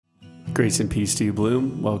Grace and peace to you,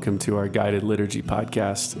 Bloom. Welcome to our Guided Liturgy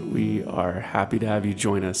podcast. We are happy to have you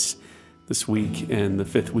join us this week in the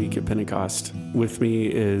fifth week of Pentecost. With me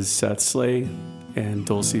is Seth Slay and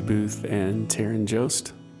Dulcie Booth and Taryn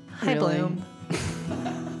Jost. Hi, Bloom.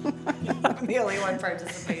 I'm the only one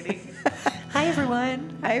participating. Hi,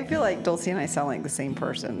 everyone. I feel like Dulcie and I sound like the same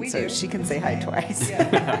person, We so do. she can say hi twice.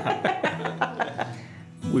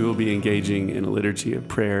 We will be engaging in a liturgy of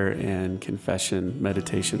prayer and confession,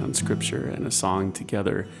 meditation on scripture, and a song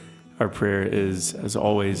together. Our prayer is, as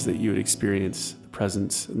always, that you would experience the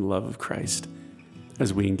presence and love of Christ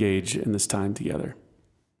as we engage in this time together.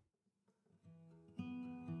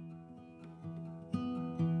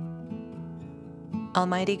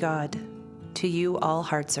 Almighty God, to you all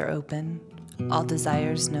hearts are open, all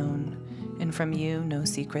desires known, and from you no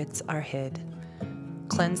secrets are hid.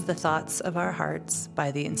 Cleanse the thoughts of our hearts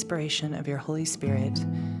by the inspiration of your Holy Spirit,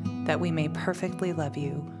 that we may perfectly love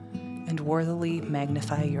you and worthily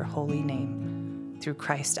magnify your holy name. Through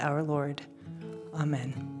Christ our Lord.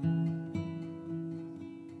 Amen.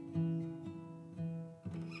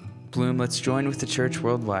 Bloom, let's join with the church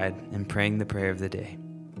worldwide in praying the prayer of the day.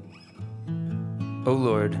 O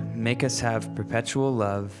Lord, make us have perpetual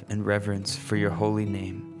love and reverence for your holy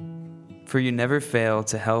name. For you never fail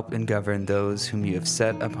to help and govern those whom you have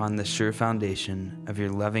set upon the sure foundation of your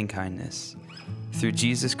loving kindness. Through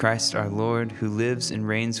Jesus Christ our Lord, who lives and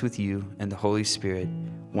reigns with you and the Holy Spirit,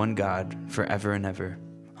 one God, forever and ever.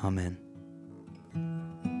 Amen.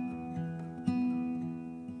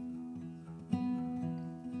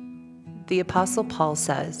 The Apostle Paul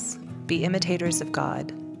says, "Be imitators of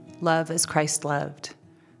God. Love as Christ loved.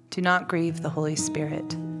 Do not grieve the Holy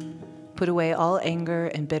Spirit. Put away all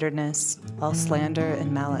anger and bitterness, all slander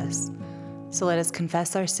and malice. So let us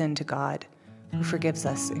confess our sin to God, who forgives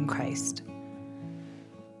us in Christ."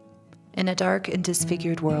 In a dark and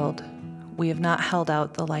disfigured world, we have not held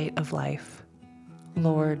out the light of life.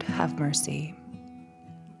 Lord, have mercy.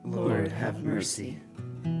 Lord, have mercy.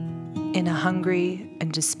 In a hungry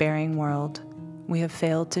and despairing world, we have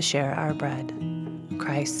failed to share our bread.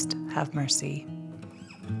 Christ, have mercy.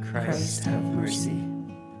 Christ, have mercy.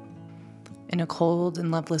 In a cold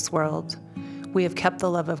and loveless world, we have kept the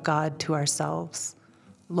love of God to ourselves.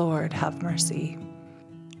 Lord, have mercy.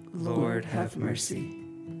 Lord, have mercy.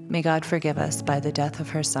 May God forgive us by the death of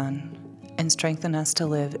her Son and strengthen us to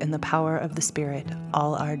live in the power of the Spirit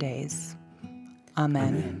all our days.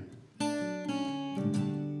 Amen.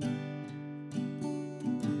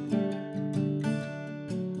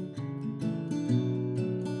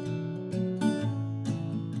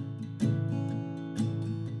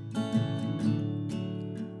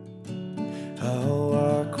 I'll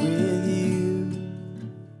walk with you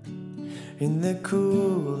in the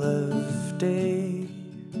cool of day,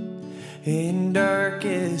 in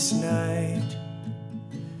darkest night.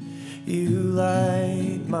 You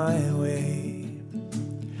light my way.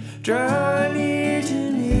 Draw near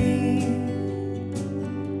to me,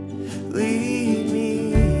 lead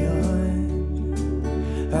me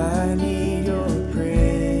on. I need your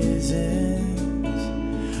presence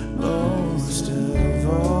most of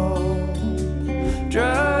all.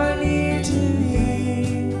 Draw near to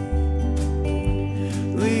me,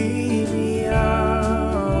 lead me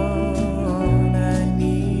on. I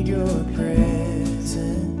need your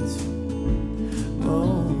presence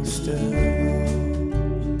most of all.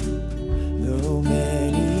 Though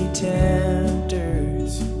many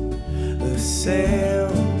tempters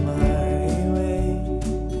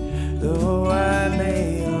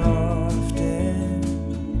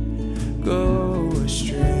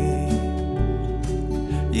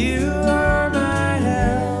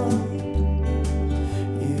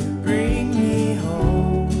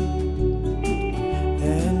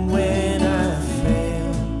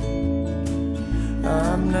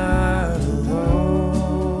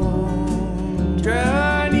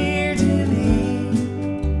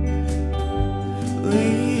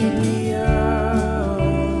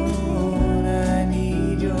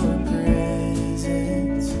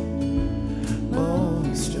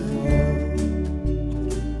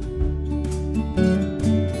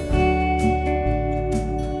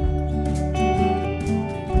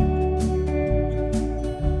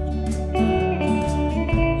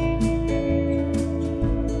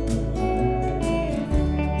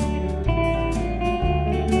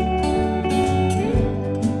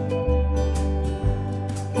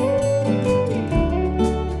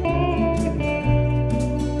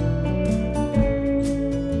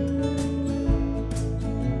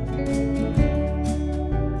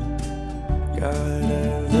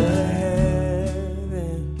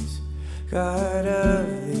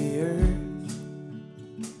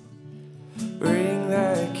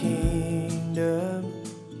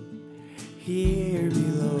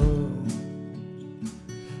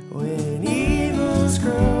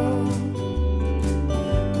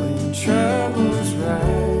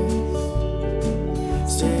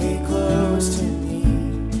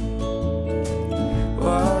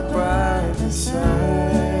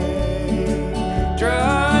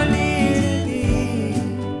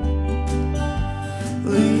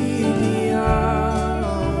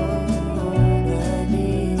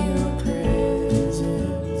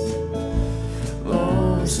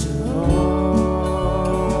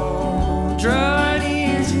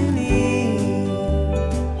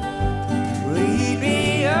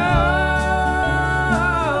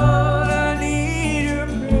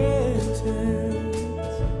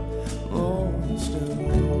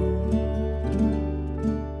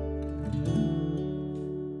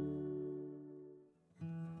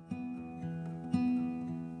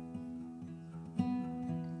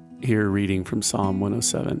Hear a reading from Psalm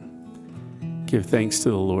 107. Give thanks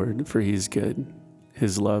to the Lord, for he is good.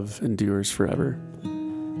 His love endures forever.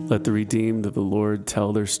 Let the redeemed of the Lord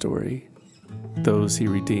tell their story. Those he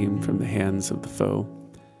redeemed from the hands of the foe.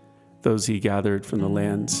 Those he gathered from the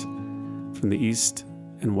lands, from the east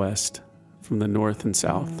and west, from the north and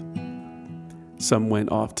south. Some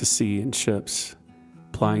went off to sea in ships,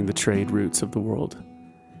 plying the trade routes of the world.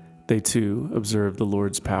 They too observed the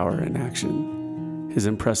Lord's power in action, his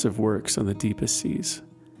impressive works on the deepest seas.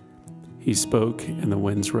 He spoke and the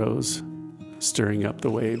winds rose, stirring up the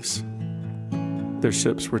waves. Their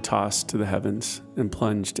ships were tossed to the heavens and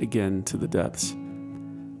plunged again to the depths.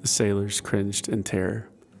 The sailors cringed in terror.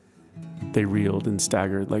 They reeled and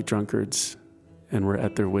staggered like drunkards and were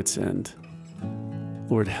at their wits' end.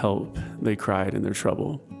 Lord, help, they cried in their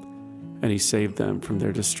trouble, and he saved them from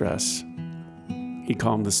their distress. He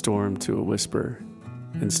calmed the storm to a whisper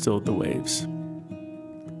and stilled the waves.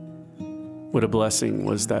 What a blessing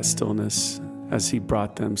was that stillness as he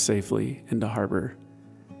brought them safely into harbor.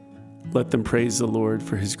 Let them praise the Lord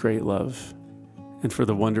for his great love and for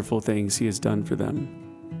the wonderful things he has done for them.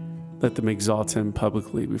 Let them exalt him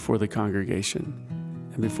publicly before the congregation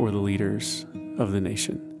and before the leaders of the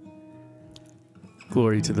nation.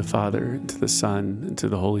 Glory to the Father, and to the Son, and to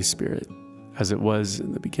the Holy Spirit, as it was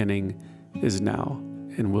in the beginning, is now,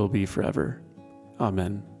 and will be forever.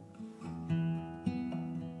 Amen.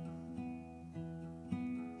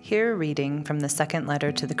 Hear a reading from the second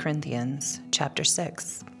letter to the Corinthians, chapter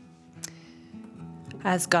 6.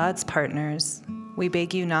 As God's partners, we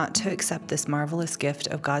beg you not to accept this marvelous gift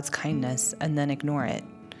of God's kindness and then ignore it.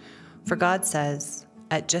 For God says,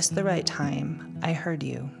 "At just the right time, I heard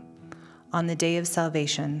you. On the day of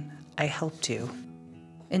salvation, I helped you."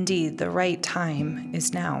 Indeed, the right time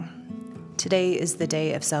is now. Today is the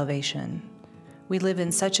day of salvation. We live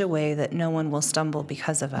in such a way that no one will stumble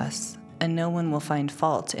because of us, and no one will find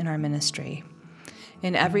fault in our ministry.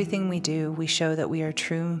 In everything we do, we show that we are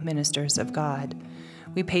true ministers of God.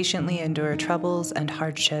 We patiently endure troubles and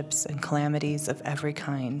hardships and calamities of every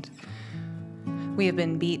kind. We have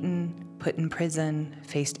been beaten, put in prison,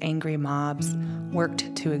 faced angry mobs,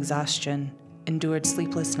 worked to exhaustion, endured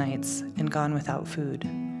sleepless nights, and gone without food.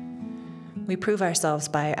 We prove ourselves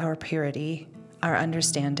by our purity, our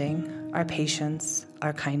understanding, our patience,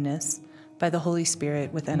 our kindness, by the Holy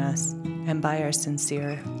Spirit within us, and by our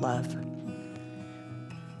sincere love.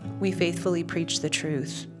 We faithfully preach the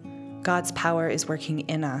truth. God's power is working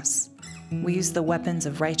in us. We use the weapons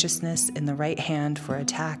of righteousness in the right hand for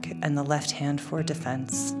attack and the left hand for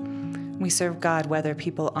defense. We serve God whether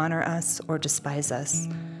people honor us or despise us,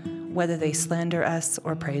 whether they slander us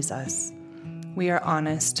or praise us. We are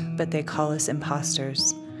honest, but they call us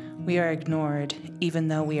impostors. We are ignored, even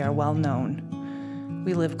though we are well known.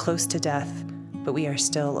 We live close to death, but we are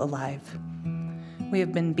still alive. We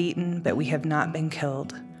have been beaten, but we have not been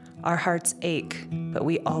killed. Our hearts ache, but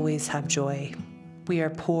we always have joy. We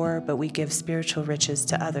are poor, but we give spiritual riches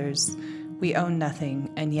to others. We own nothing,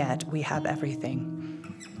 and yet we have everything.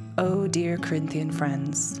 Oh, dear Corinthian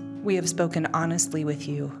friends, we have spoken honestly with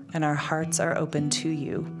you, and our hearts are open to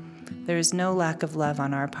you. There is no lack of love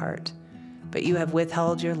on our part, but you have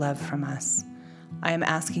withheld your love from us. I am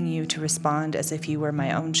asking you to respond as if you were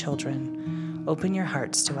my own children. Open your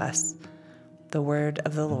hearts to us. The word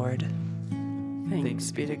of the Lord.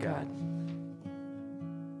 Thanks be to God.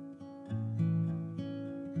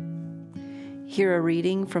 Hear a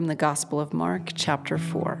reading from the Gospel of Mark, chapter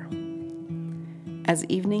 4. As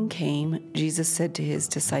evening came, Jesus said to his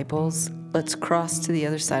disciples, "Let's cross to the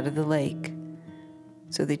other side of the lake."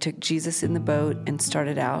 So they took Jesus in the boat and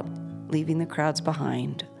started out, leaving the crowds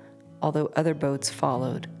behind, although other boats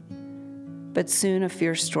followed. But soon a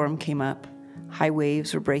fierce storm came up. High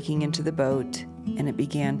waves were breaking into the boat, and it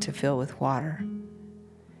began to fill with water.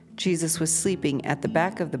 Jesus was sleeping at the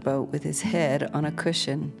back of the boat with his head on a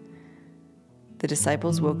cushion. The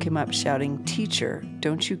disciples woke him up shouting, "Teacher,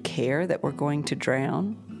 don't you care that we're going to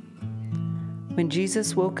drown?" When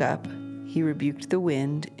Jesus woke up, he rebuked the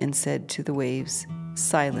wind and said to the waves,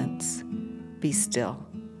 "Silence, be still."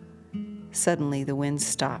 Suddenly the wind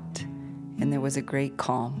stopped, and there was a great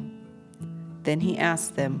calm. Then he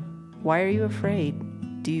asked them, "Why are you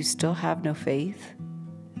afraid? Do you still have no faith?"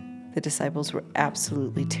 The disciples were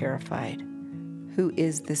absolutely terrified. "Who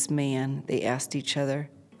is this man?" they asked each other.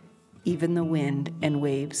 "Even the wind and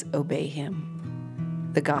waves obey him."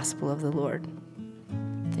 The Gospel of the Lord.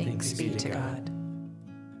 Thanks be to God.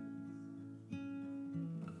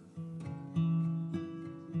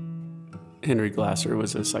 Henry Glasser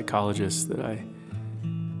was a psychologist that I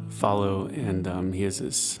follow, and he has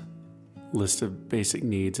this list of basic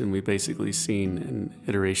needs, and we've basically seen an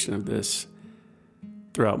iteration of this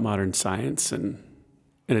throughout modern science and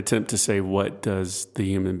an attempt to say, what does the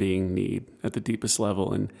human being need at the deepest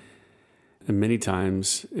level? And many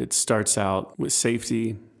times it starts out with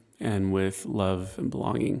safety and with love and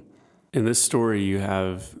belonging. In this story, you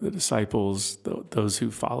have the disciples, those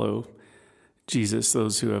who follow Jesus,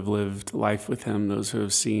 those who have lived life with him, those who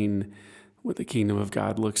have seen what the kingdom of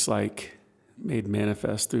God looks like made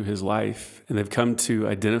manifest through his life. And they've come to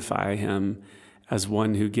identify him as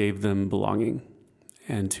one who gave them belonging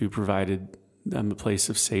and who provided them a place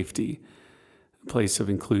of safety, a place of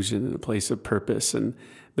inclusion, and a place of purpose. And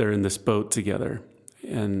they're in this boat together.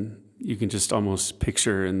 And you can just almost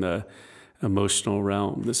picture in the emotional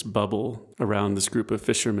realm this bubble around this group of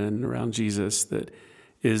fishermen, around Jesus, that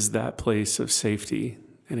is that place of safety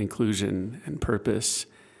and inclusion and purpose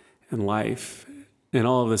and life. And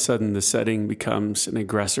all of a sudden, the setting becomes an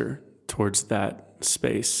aggressor towards that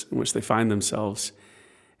space in which they find themselves.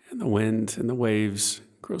 And the wind and the waves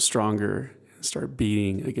grow stronger and start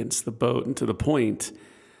beating against the boat. And to the point,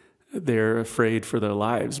 they're afraid for their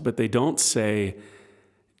lives. But they don't say,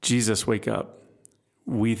 Jesus, wake up.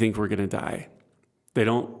 We think we're going to die. They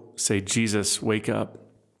don't say, Jesus, wake up.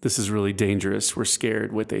 This is really dangerous. We're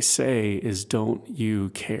scared. What they say is, don't you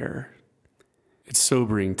care? It's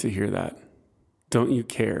sobering to hear that. Don't you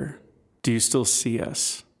care? Do you still see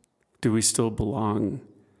us? Do we still belong?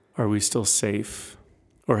 Are we still safe?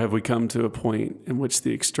 Or have we come to a point in which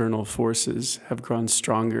the external forces have grown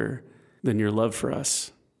stronger than your love for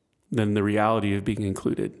us, than the reality of being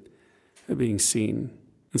included, of being seen?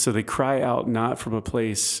 And so they cry out not from a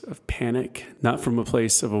place of panic, not from a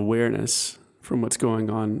place of awareness from what's going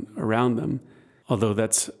on around them, although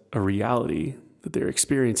that's a reality that they're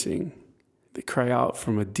experiencing. They cry out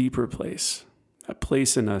from a deeper place, a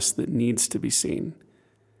place in us that needs to be seen,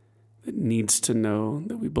 that needs to know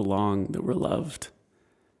that we belong, that we're loved,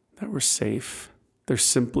 that we're safe. They're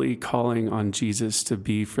simply calling on Jesus to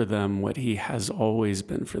be for them what he has always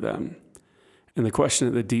been for them. And the question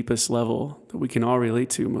at the deepest level that we can all relate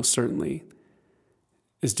to, most certainly,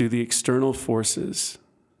 is, do the external forces,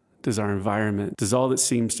 does our environment, does all that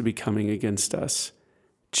seems to be coming against us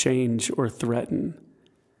change or threaten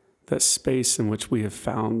that space in which we have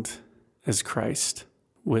found as Christ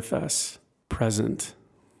with us, present,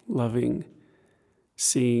 loving,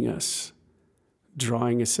 seeing us,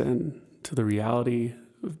 drawing us in to the reality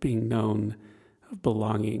of being known, of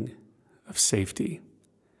belonging, of safety?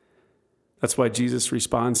 That's why Jesus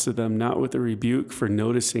responds to them not with a rebuke for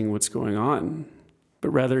noticing what's going on, but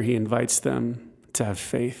rather he invites them to have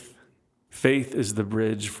faith. Faith is the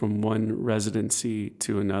bridge from one residency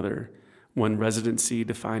to another, one residency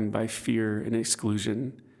defined by fear and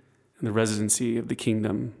exclusion, and the residency of the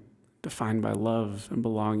kingdom defined by love and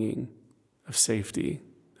belonging, of safety,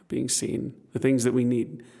 of being seen, the things that we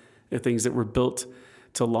need, the things that we're built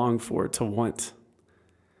to long for, to want.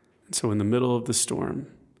 And so in the middle of the storm,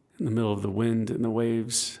 in the middle of the wind and the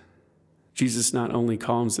waves, Jesus not only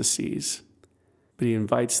calms the seas, but he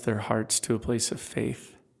invites their hearts to a place of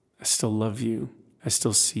faith. I still love you. I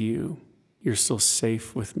still see you. You're still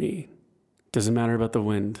safe with me. It doesn't matter about the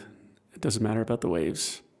wind. It doesn't matter about the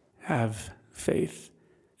waves. Have faith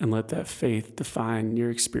and let that faith define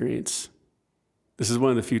your experience. This is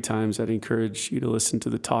one of the few times I'd encourage you to listen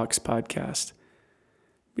to the Talks podcast,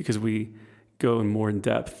 because we go more in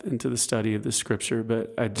depth into the study of the scripture.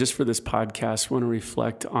 But I just for this podcast want to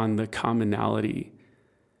reflect on the commonality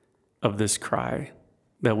of this cry,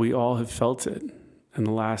 that we all have felt it in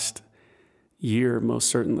the last year, most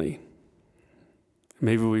certainly.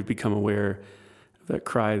 Maybe we've become aware of that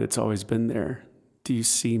cry that's always been there. Do you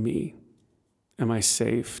see me? Am I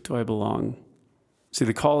safe? Do I belong? See,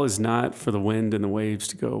 the call is not for the wind and the waves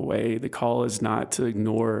to go away. The call is not to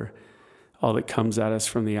ignore all that comes at us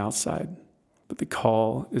from the outside. But the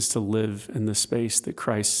call is to live in the space that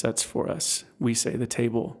Christ sets for us. We say the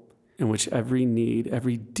table, in which every need,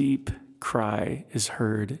 every deep cry is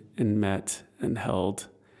heard and met and held.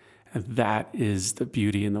 And that is the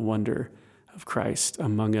beauty and the wonder of Christ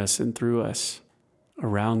among us and through us,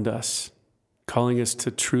 around us, calling us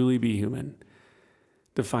to truly be human,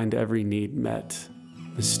 to find every need met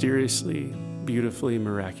mysteriously, beautifully,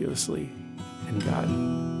 miraculously in God.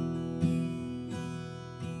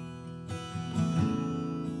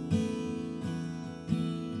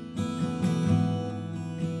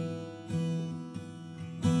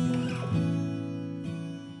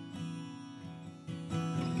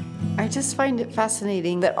 I just find it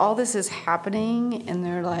fascinating that all this is happening and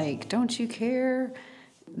they're like, don't you care?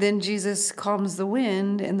 Then Jesus calms the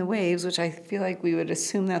wind and the waves, which I feel like we would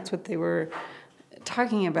assume that's what they were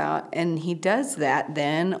talking about. And he does that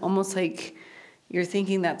then, almost like you're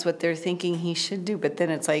thinking that's what they're thinking he should do. But then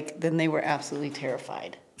it's like, then they were absolutely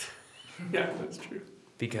terrified. Yeah, that's true.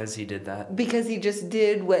 Because he did that. Because he just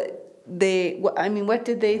did what what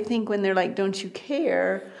did they think when they're like, don't you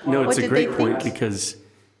care? No, What it's a did great they point think? because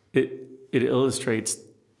it illustrates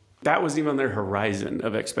that wasn't even on their horizon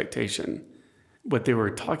of expectation. What they were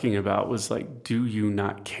talking about was like, do you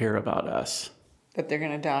not care about us? That they're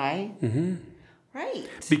going to die? Mm-hmm. Right.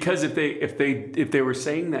 Because if they were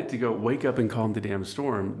saying that to go wake up and calm the damn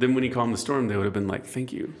storm, then when he calmed the storm, they would have been like,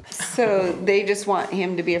 thank you. So they just want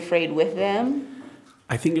him to be afraid with them?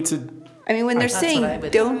 I think it's a I mean, when they're That's what I saying,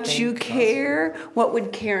 would don't think you care, what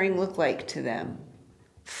would caring look like to them?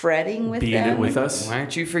 Fretting with being them? it with us. Why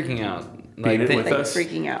aren't you freaking out? Being it they- with Like us.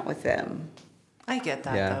 freaking out with them. I get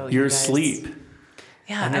that Yeah. though. You're you guys. asleep.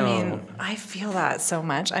 Yeah, I I know. mean, I feel that so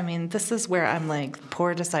much. I mean, this is where I'm like,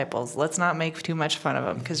 poor disciples. Let's not make too much fun of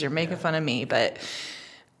them because you're making fun of me. But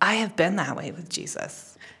I have been that way with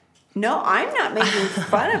Jesus. No, I'm not making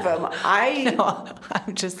fun of them.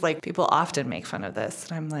 I'm just like, people often make fun of this.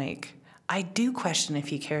 And I'm like, I do question if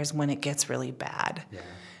he cares when it gets really bad. Yeah.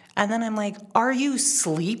 And then I'm like, are you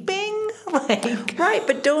sleeping? Like, Right,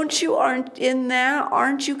 but aren't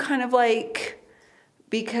you kind of like,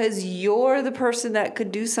 because you're the person that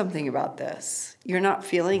could do something about this, you're not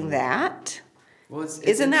feeling that? Well, it's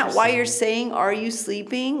Isn't that why interesting. you're saying, are you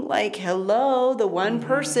sleeping? Like, hello, the one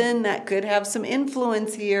person that could have some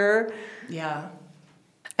influence here. yeah.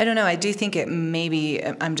 I don't know. I do think it maybe,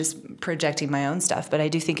 I'm just projecting my own stuff, but I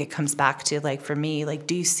do think it comes back to, like, for me, like,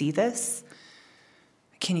 do you see this?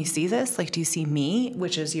 Can you see this? Like, do you see me?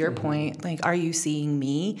 Which is your point. Like, are you seeing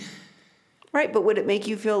me? Right, but would it make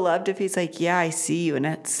you feel loved if he's like, yeah, I see you and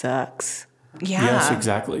that sucks? Yeah. Yes,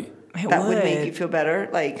 exactly. It That would make you feel better?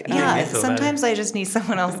 Like, Yeah, me feel sometimes I just need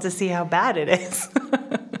someone else to see how bad it is.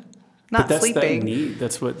 Not But that's that sleeping. need.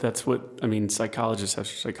 That's what I mean. Psychologists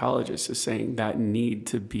after psychologists is saying that need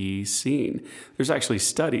to be seen. There's actually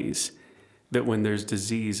studies that when there's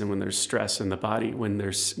disease and when there's stress in the body, when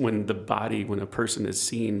a person is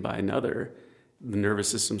seen by another, the nervous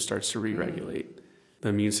system starts to re-regulate. The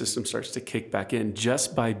immune system starts to kick back in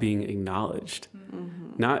just by being acknowledged.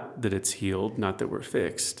 Not that it's healed, not that we're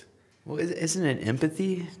fixed. Well, isn't it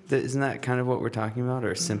empathy? Isn't that kind of what we're talking about?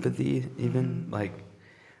 Or sympathy, even? Like,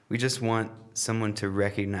 we just want someone to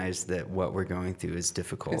recognize that what we're going through is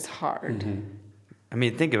difficult. it's hard. I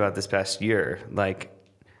mean, think about this past year. Like,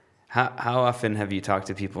 how often have you talked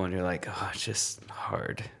to people and you're like, oh, it's just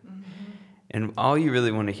hard? And all you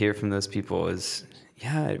really want to hear from those people is,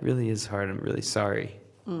 yeah, it really is hard. I'm really sorry,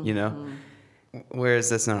 you know? Whereas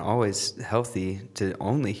that's not always healthy to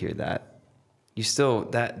only hear that. You still,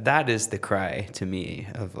 that is the cry to me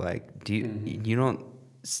of like, do you don't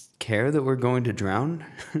care that we're going to drown?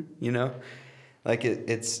 You know? Like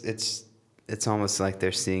it's almost like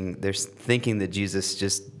they're thinking that Jesus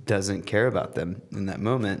just doesn't care about them in that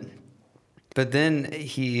moment. But then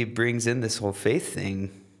he brings in this whole faith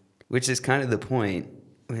thing, which is kind of the point.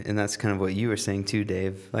 And that's kind of what you were saying too,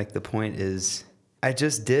 Dave. Like the point is, I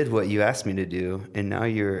just did what you asked me to do, and now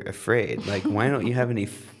you're afraid. Like, why don't you have any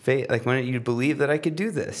faith? Like, why don't you believe that I could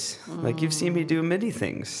do this? Like, you've seen me do many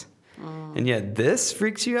things. And yet this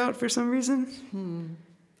freaks you out for some reason?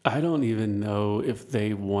 I don't even know if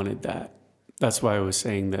they wanted that. That's why I was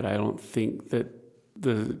saying that I don't think that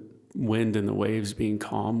the wind and the waves being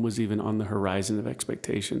calm was even on the horizon of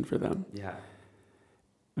expectation for them. Yeah.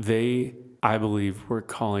 They, I believe, were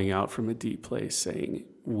calling out from a deep place saying,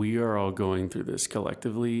 we are all going through this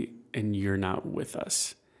collectively and you're not with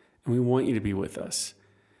us. And we want you to be with us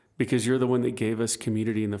because you're the one that gave us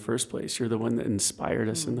community in the first place. You're the one that inspired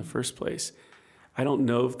us in the first place. I don't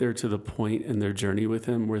know if they're to the point in their journey with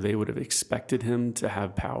him where they would have expected him to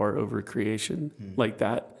have power over creation like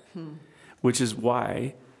that, which is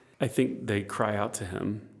why I think they cry out to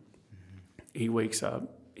him. He wakes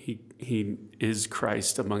up. He is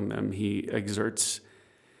Christ among them. He exerts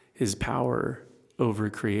his power over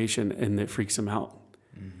creation, and it freaks him out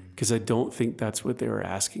because I don't think that's what they were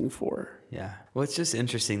asking for. Yeah. Well, it's just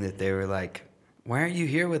interesting that they were like, why aren't you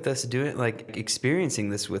here with us doing, like, experiencing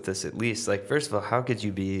this with us at least? Like, first of all, how could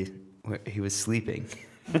you be, he was sleeping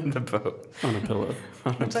in the boat. On a pillow.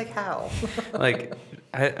 It's like, how? Like,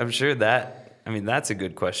 I'm sure that's a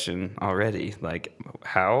good question already. Like,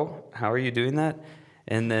 how are you doing that?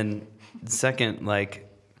 And then second, like,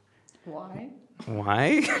 Why?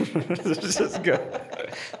 why? Let's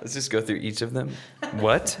just go through each of them.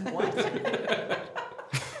 What?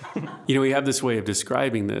 You know, we have this way of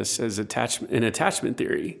describing this as attachment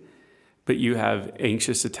theory, but you have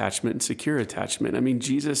anxious attachment and secure attachment. I mean,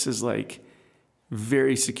 Jesus is like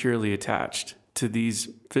very securely attached to these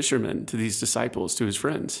fishermen, to these disciples, to his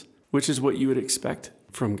friends, which is what you would expect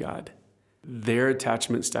from God. Their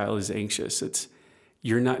attachment style is anxious. It's,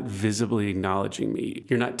 you're not visibly acknowledging me.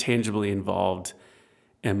 You're not tangibly involved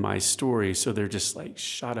in my story. So they're just like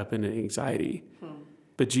shot up into anxiety.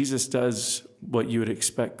 But Jesus does what you would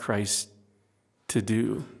expect Christ to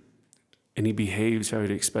do. And he behaves how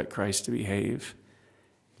you'd expect Christ to behave.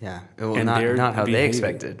 Yeah. Well, And not they're how they behaving.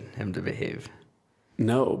 expected him to behave.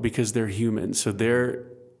 No, because they're human. So they're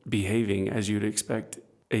behaving as you'd expect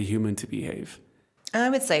a human to behave. And I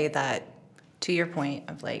would say that, to your point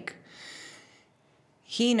of like,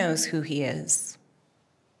 he knows who he is,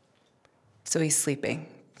 so he's sleeping.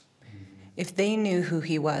 If they knew who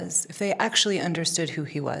he was, if they actually understood who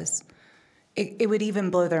he was, it would even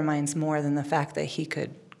blow their minds more than the fact that he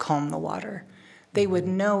could calm the water. They would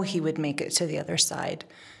know he would make it to the other side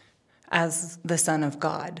as the Son of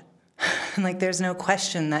God. Like, there's no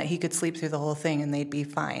question that he could sleep through the whole thing and they'd be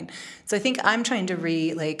fine. So I think I'm trying to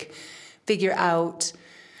figure out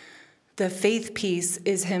the faith piece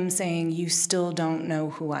is him saying, you still don't know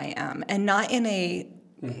who I am. And not in a,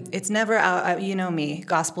 it's never out, you know me,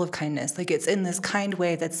 gospel of kindness. Like, it's in this kind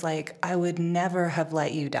way that's like, I would never have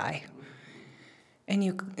let you die. And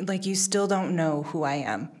you still don't know who I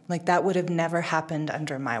am. Like, that would have never happened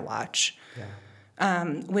under my watch. Yeah.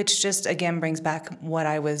 Which just, again, brings back what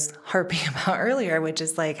I was harping about earlier, which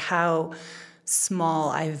is like how small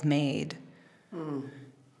I've made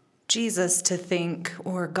Jesus to think,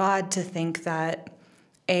 or God to think that,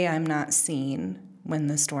 A, I'm not seen when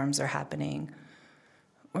the storms are happening,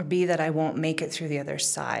 or B, that I won't make it through the other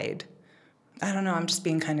side. I don't know, I'm just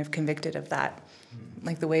being kind of convicted of that.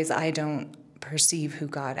 Like the ways I don't perceive who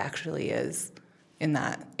God actually is in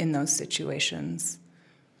those situations.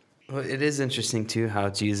 Well, it is interesting, too, how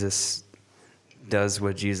Jesus does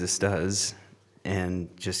what Jesus does and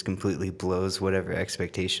just completely blows whatever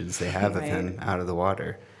expectations they have of him out of the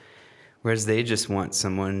water. Whereas they just want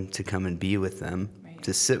someone to come and be with them,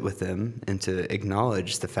 to sit with them, and to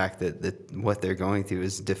acknowledge the fact that what they're going through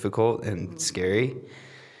is difficult and scary.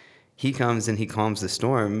 He comes and he calms the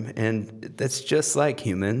storm, and that's just like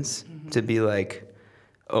humans, to be like,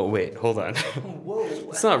 oh, wait, hold on. Whoa.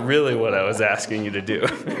 It's not really what I was asking you to do,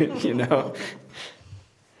 you know?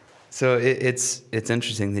 So it's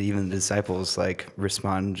interesting that even the disciples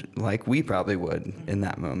respond like we probably would in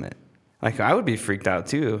that moment. Like, I would be freaked out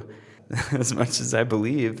too, as much as I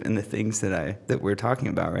believe in the things that we're talking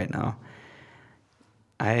about right now.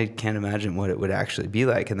 I can't imagine what it would actually be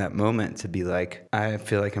like in that moment to be like, I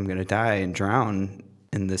feel like I'm going to die and drown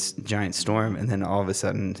in this giant storm, and then all of a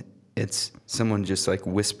sudden it's someone just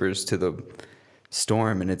whispers to the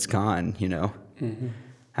storm and it's gone, you know? Mm-hmm.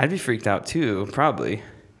 I'd be freaked out too, probably.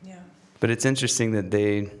 Yeah. But it's interesting that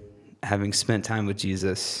they, having spent time with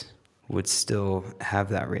Jesus, would still have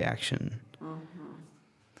that reaction.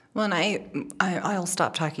 Well, and I'll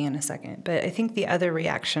stop talking in a second, but I think the other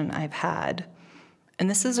reaction I've had, and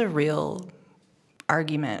this is a real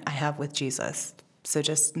argument I have with Jesus, so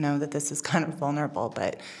just know that this is kind of vulnerable,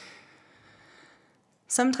 but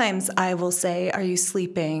sometimes I will say, are you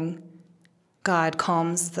sleeping? God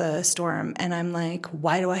calms the storm, and I'm like,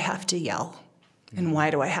 why do I have to yell? And why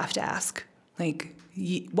do I have to ask? Like,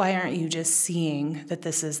 why aren't you just seeing that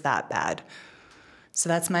this is that bad? So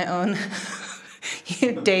that's my own...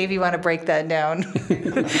 Dave, you want to break that down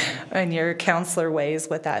in your counselor ways,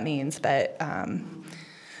 what that means. But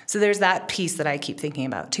so there's that piece that I keep thinking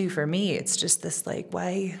about too. For me, it's just this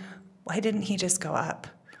why didn't he just go up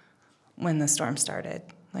when the storm started?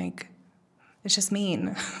 Like, it's just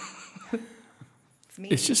mean. It's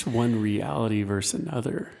mean. It's just one reality versus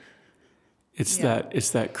another. It's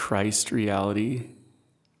that Christ reality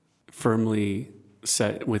firmly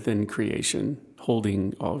set within creation,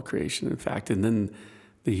 holding all of creation, in fact, and then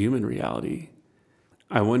the human reality.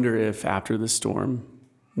 I wonder if after the storm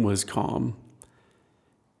was calm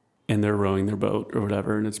and they're rowing their boat or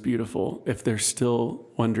whatever, and it's beautiful, if they're still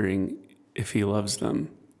wondering if he loves them.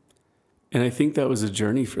 And I think that was a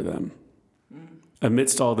journey for them.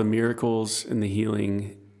 Amidst all the miracles and the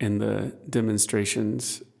healing and the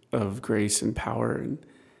demonstrations of grace and power, and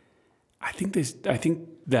I think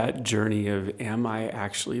that journey of, am I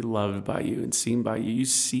actually loved by you and seen by you? You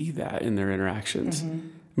see that in their interactions. Mm-hmm.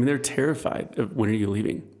 I mean, they're terrified of, when are you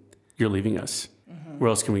leaving? You're leaving us. Mm-hmm. Where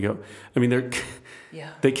else can we go? I mean,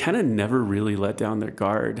 they kind of never really let down their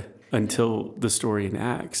guard until the story in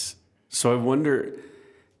Acts. So I wonder,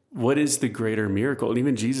 what is the greater miracle? And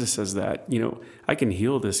even Jesus says that, I can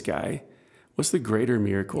heal this guy. What's the greater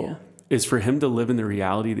miracle? Yeah. Is for him to live in the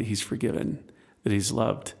reality that he's forgiven, that he's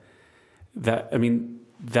loved.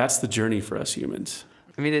 that's the journey for us humans.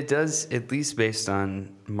 I mean, it does, at least based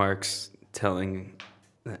on Mark's telling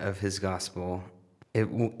of his gospel,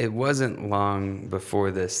 it wasn't long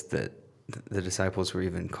before this that the disciples were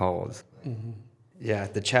even called. Mm-hmm. Yeah,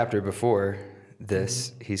 the chapter before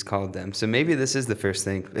this, he's called them. So maybe this is the first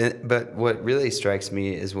thing. But what really strikes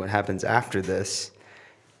me is what happens after this.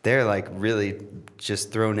 They're like really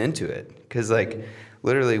just thrown into it. Because like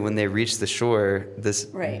literally when they reach the shore, this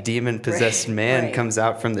demon-possessed man comes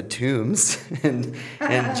out from the tombs and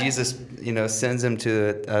Jesus, sends him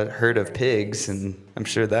to a herd of pigs. And I'm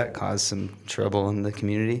sure that caused some trouble in the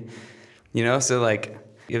community. So like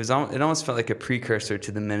it almost felt like a precursor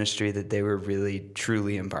to the ministry that they were really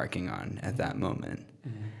truly embarking on at that moment.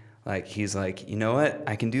 Mm-hmm. Like he's like, you know what?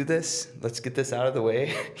 I can do this. Let's get this out of the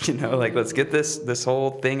way. Let's get this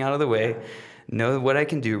whole thing out of the way. Know what I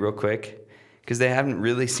can do real quick, because they haven't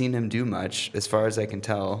really seen him do much, as far as I can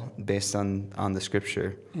tell, based on the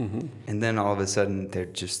scripture. Mm-hmm. And then all of a sudden, they're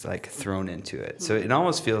just like thrown into it. Mm-hmm. So it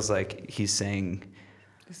almost feels like he's saying,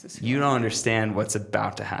 you don't understand what's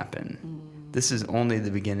about to happen. Mm-hmm. This is only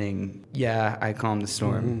the beginning. Yeah, I calmed the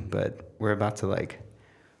storm, but we're about to like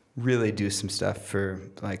really do some stuff for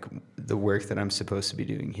like the work that I'm supposed to be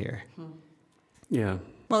doing here. Yeah.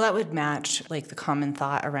 Well, that would match like the common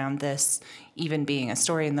thought around this, even being a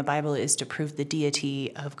story in the Bible, is to prove the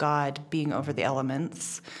deity of God being over the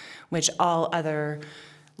elements, which all other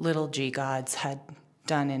little g gods had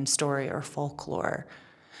done in story or folklore.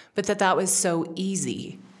 But that was so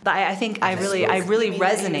easy. But I think I really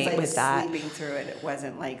resonate with that. Sleeping through it, it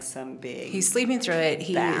wasn't like some big. He's sleeping through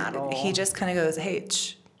it. Battle. He just kind of goes, "Hey,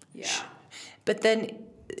 shh." Yeah. Shh. But then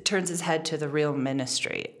turns his head to the real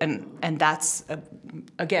ministry, and that's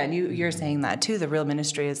again, you're saying that too. The real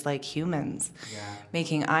ministry is like humans,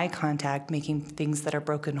 making eye contact, making things that are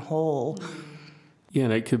broken whole. Yeah,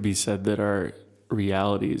 and it could be said that our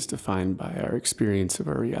reality is defined by our experience of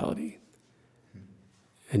our reality,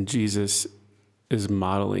 and Jesus is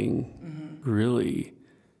modeling really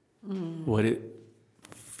what it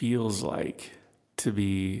feels like to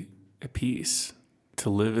be at peace, to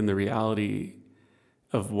live in the reality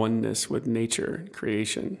of oneness with nature,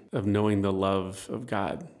 creation, of knowing the love of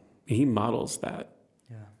God. He models that.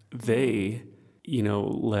 Yeah. They,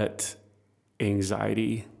 let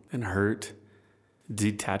anxiety and hurt,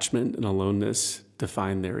 detachment and aloneness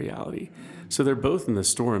define their reality. So they're both in the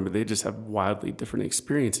storm, but they just have wildly different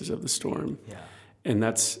experiences of the storm. Yeah. And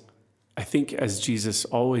that's, I think, as Jesus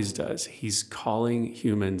always does, he's calling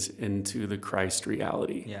humans into the Christ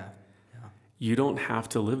reality. Yeah. You don't have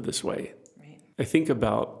to live this way. Right. I think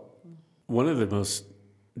about one of the most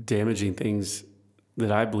damaging things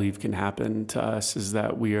that I believe can happen to us is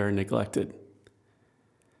that we are neglected.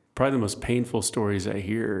 Probably the most painful stories I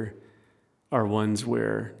hear are ones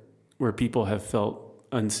where people have felt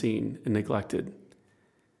unseen and neglected.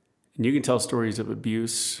 And you can tell stories of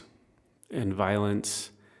abuse and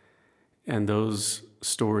violence, and those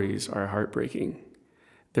stories are heartbreaking.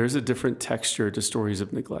 There's a different texture to stories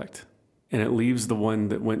of neglect. And it leaves the one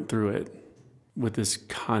that went through it with this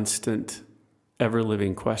constant,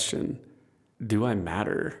 ever-living question, do I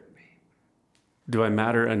matter? Do I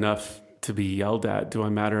matter enough to be yelled at? Do I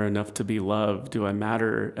matter enough to be loved? Do I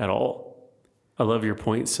matter at all? I love your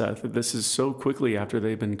point, Seth, that this is so quickly after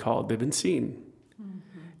they've been called, they've been seen.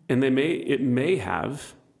 Mm-hmm. And it may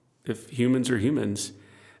have, if humans are humans,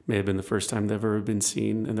 may have been the first time they've ever been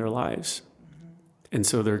seen in their lives. And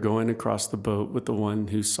so they're going across the boat with the one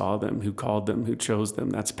who saw them, who called them, who chose them.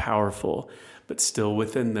 That's powerful. But still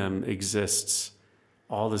within them exists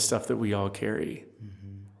all the stuff that we all carry.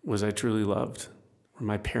 Mm-hmm. Was I truly loved? Were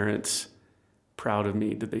my parents proud of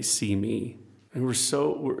me? Did they see me? And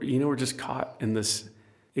we're just caught in this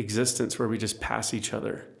existence where we just pass each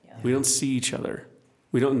other. Yeah. We don't see each other.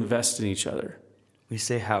 We don't invest in each other. We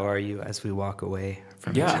say, how are you, as we walk away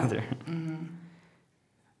from each other. Mm-hmm.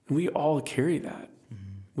 And we all carry that.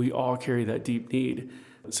 We all carry that deep need.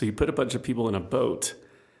 So you put a bunch of people in a boat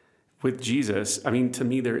with Jesus. I mean, to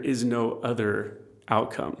me, there is no other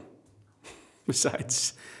outcome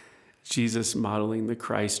besides Jesus modeling the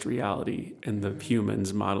Christ reality and the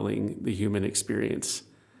humans modeling the human experience.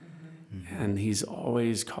 Mm-hmm. And he's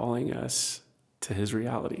always calling us to his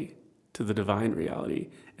reality, to the divine reality.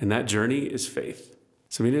 And that journey is faith.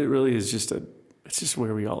 So, I mean, it really is it's just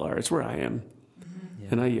where we all are. It's where I am. Mm-hmm. Yeah.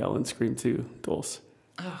 And I yell and scream too, Dulce.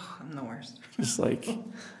 Oh, I'm the worst. Just like,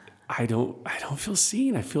 I don't feel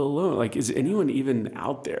seen. I feel alone. Like, is anyone even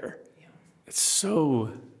out there? Yeah. It's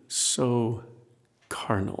so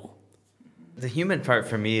carnal. The human part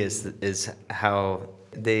for me is how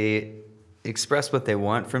they express what they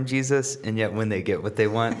want from Jesus, and yet when they get what they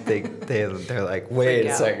want, they're like, wait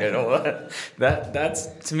a second, what? That's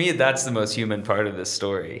to me, that's the most human part of this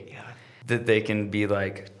story. Yeah. That they can be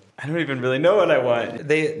like, I don't even really know what I want.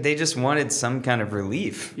 They just wanted some kind of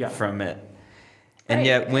relief from it. And Right.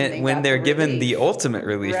 yet And when they're given relief. the ultimate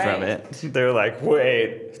relief from Right. it, they're like,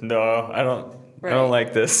 wait, no, I don't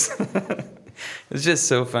like this. It's just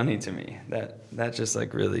so funny to me. That just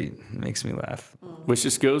like really makes me laugh. Which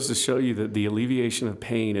just goes to show you that the alleviation of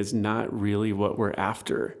pain is not really what we're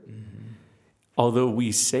after. Mm-hmm. Although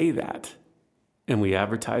we say that and we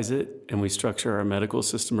advertise it and we structure our medical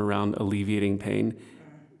system around alleviating pain,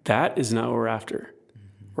 that is not what we're after.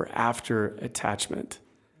 Mm-hmm. We're after attachment,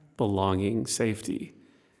 belonging, safety.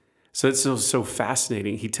 So it's so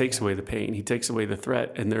fascinating. He takes away the pain. He takes away the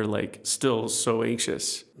threat. And they're like still so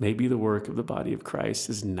anxious. Maybe the work of the body of Christ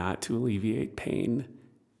is not to alleviate pain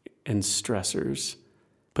and stressors,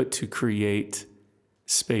 but to create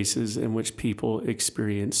spaces in which people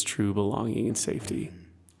experience true belonging and safety.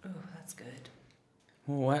 Oh, that's good.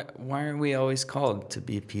 Well, why aren't we always called to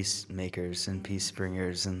be peacemakers and peace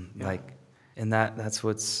bringers and that's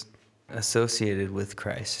what's associated with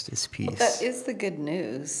Christ is peace. Well, that is the good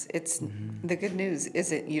news. It's the good news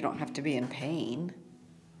isn't you don't have to be in pain.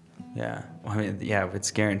 Yeah. Well, I mean, yeah,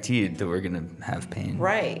 it's guaranteed that we're going to have pain.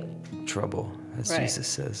 Right. Trouble, as Right. Jesus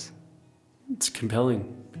says. It's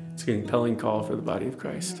compelling. It's a compelling call for the body of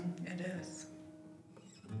Christ. It is.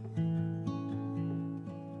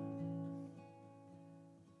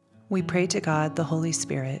 We pray to God, the Holy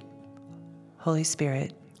Spirit. Holy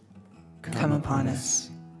Spirit, come upon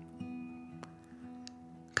us.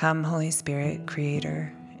 Come, Holy Spirit,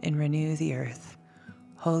 Creator, and renew the earth.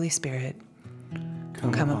 Holy Spirit,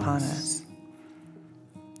 come upon us.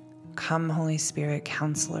 Come, Holy Spirit,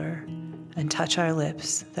 Counselor, and touch our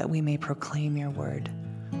lips that we may proclaim your word.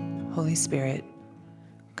 Holy Spirit,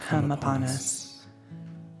 come upon us.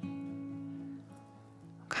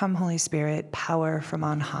 Come, Holy Spirit, power from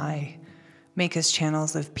on high. Make us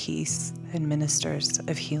channels of peace and ministers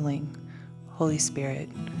of healing. Holy Spirit,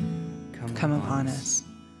 come upon us.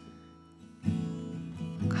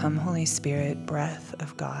 Come, Holy Spirit, breath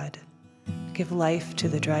of God. Give life to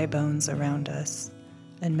the dry bones around us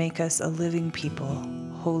and make us a living people,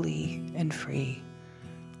 holy and free.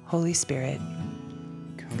 Holy Spirit,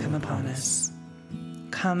 come upon us.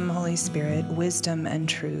 Come, Holy Spirit, wisdom and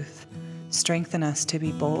truth. Strengthen us to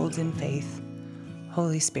be bold in faith.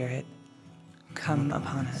 Holy Spirit, come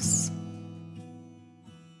upon us.